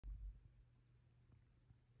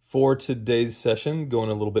For today's session, going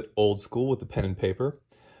a little bit old school with the pen and paper.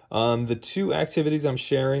 The two activities I'm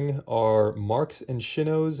sharing are Marks and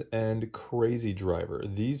Shinnows and Crazy Driver.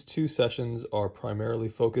 These two sessions are primarily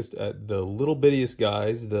focused at the little bittiest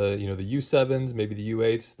guys, the the U7s, maybe the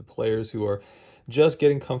U8s, the players who are just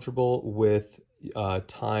getting comfortable with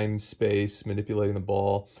time, space, manipulating the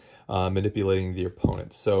ball, manipulating the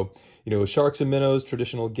opponent. So, sharks and minnows,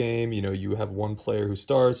 traditional game, you have one player who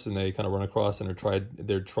starts and they kind of run across and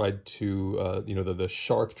they're tried to, the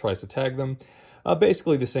shark tries to tag them.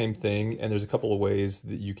 Basically the same thing, and there's a couple of ways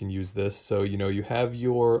that you can use this. So, you have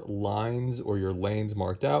your lines or your lanes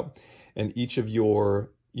marked out, and each of your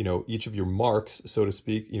marks, so to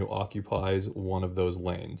speak, occupies one of those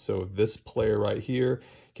lanes. So this player right here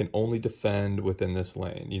can only defend within this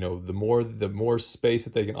lane. The more space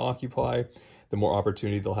that they can occupy, the more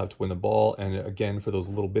opportunity they'll have to win the ball. And again, for those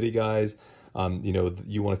little bitty guys,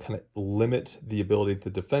 you want to kind of limit the ability to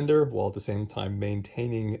the defender while at the same time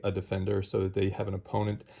maintaining a defender so that they have an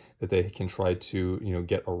opponent that they can try to,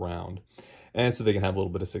 get around. And so they can have a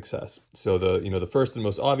little bit of success. So the first and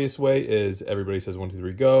most obvious way is everybody says 1, 2,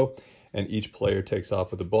 3, go, and each player takes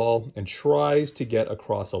off with the ball and tries to get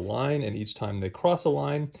across a line. And each time they cross a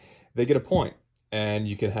line, they get a point. And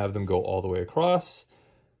you can have them go all the way across,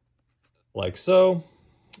 like so.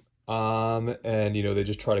 And they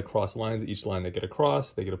just try to cross lines. Each line they get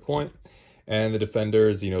across, they get a point. And the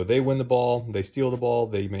defenders, they win the ball, they steal the ball,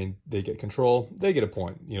 they get control, they get a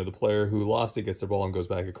point. The player who lost it gets their ball and goes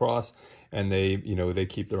back across, and they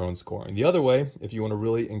keep their own scoring. The other way, if you want to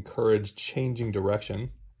really encourage changing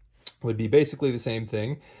direction, would be basically the same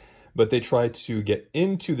thing, but they try to get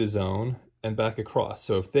into the zone and back across.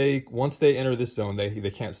 So once they enter this zone, they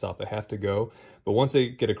can't stop, they have to go. But once they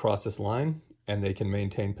get across this line and they can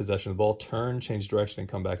maintain possession of the ball, turn, change direction, and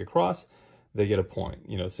come back across, they get a point.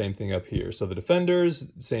 Same thing up here. So the defenders,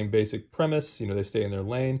 same basic premise, they stay in their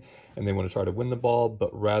lane and they want to try to win the ball, but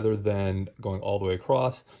rather than going all the way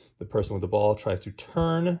across, the person with the ball tries to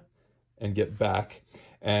turn and get back.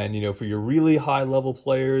 And, for your really high level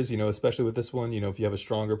players, especially with this one, if you have a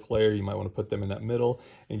stronger player, you might want to put them in that middle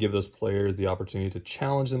and give those players the opportunity to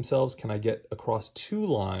challenge themselves. Can I get across 2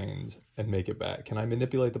 lines and make it back? Can I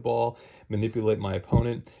manipulate the ball, manipulate my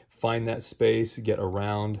opponent, find that space, get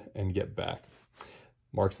around, and get back?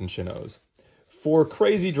 Marks and Shinnows. For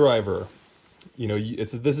Crazy Driver,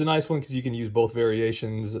 this is a nice one because you can use both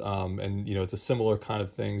variations, and it's a similar kind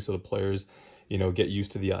of thing. So the players, get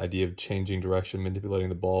used to the idea of changing direction, manipulating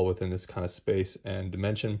the ball within this kind of space and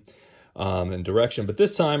dimension and direction. But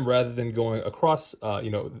this time, rather than going across,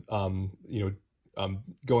 going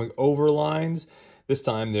over lines, this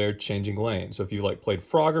time they're changing lanes. So if you played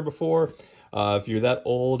Frogger before, if you're that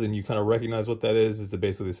old and you kind of recognize what that is, it's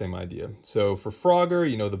basically the same idea. So for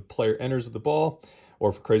Frogger, the player enters with the ball,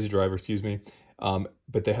 or for Crazy Driver, excuse me,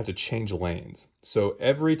 but they have to change lanes. So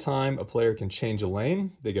every time a player can change a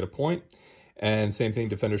lane, they get a point. And same thing,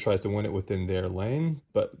 defender tries to win it within their lane,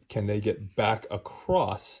 but can they get back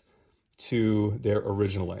across to their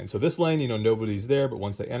original lane? So this lane, nobody's there, but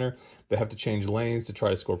once they enter, they have to change lanes to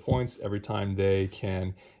try to score points. Every time they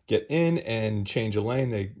can get in and change a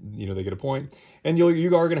lane, they get a point. And you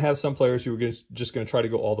are going to have some players who are just going to try to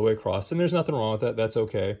go all the way across, and there's nothing wrong with that. That's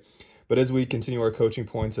okay. But as we continue our coaching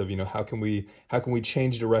points of, how can we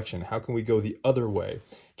change direction? How can we go the other way?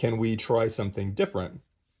 Can we try something different?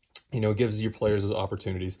 Gives your players those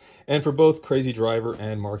opportunities. And for both Crazy Driver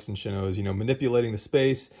and Marks and Shinnows, manipulating the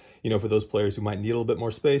space, for those players who might need a little bit more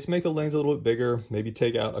space, make the lanes a little bit bigger, maybe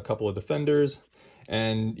take out a couple of defenders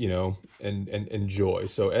and, and enjoy.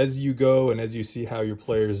 So as you go and as you see how your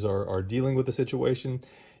players are dealing with the situation,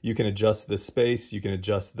 you can adjust the space, you can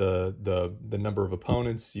adjust the number of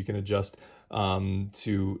opponents, you can adjust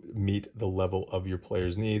to meet the level of your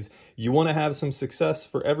players' needs. You want to have some success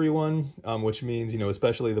for everyone, which means,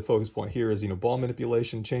 especially the focus point here is, ball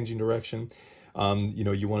manipulation, changing direction.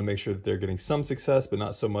 You want to make sure that they're getting some success, but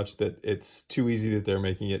not so much that it's too easy that they're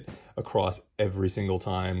making it across every single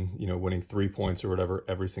time, winning 3 points or whatever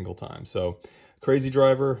every single time. So Crazy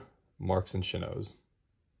Driver, Marks and Shinnows.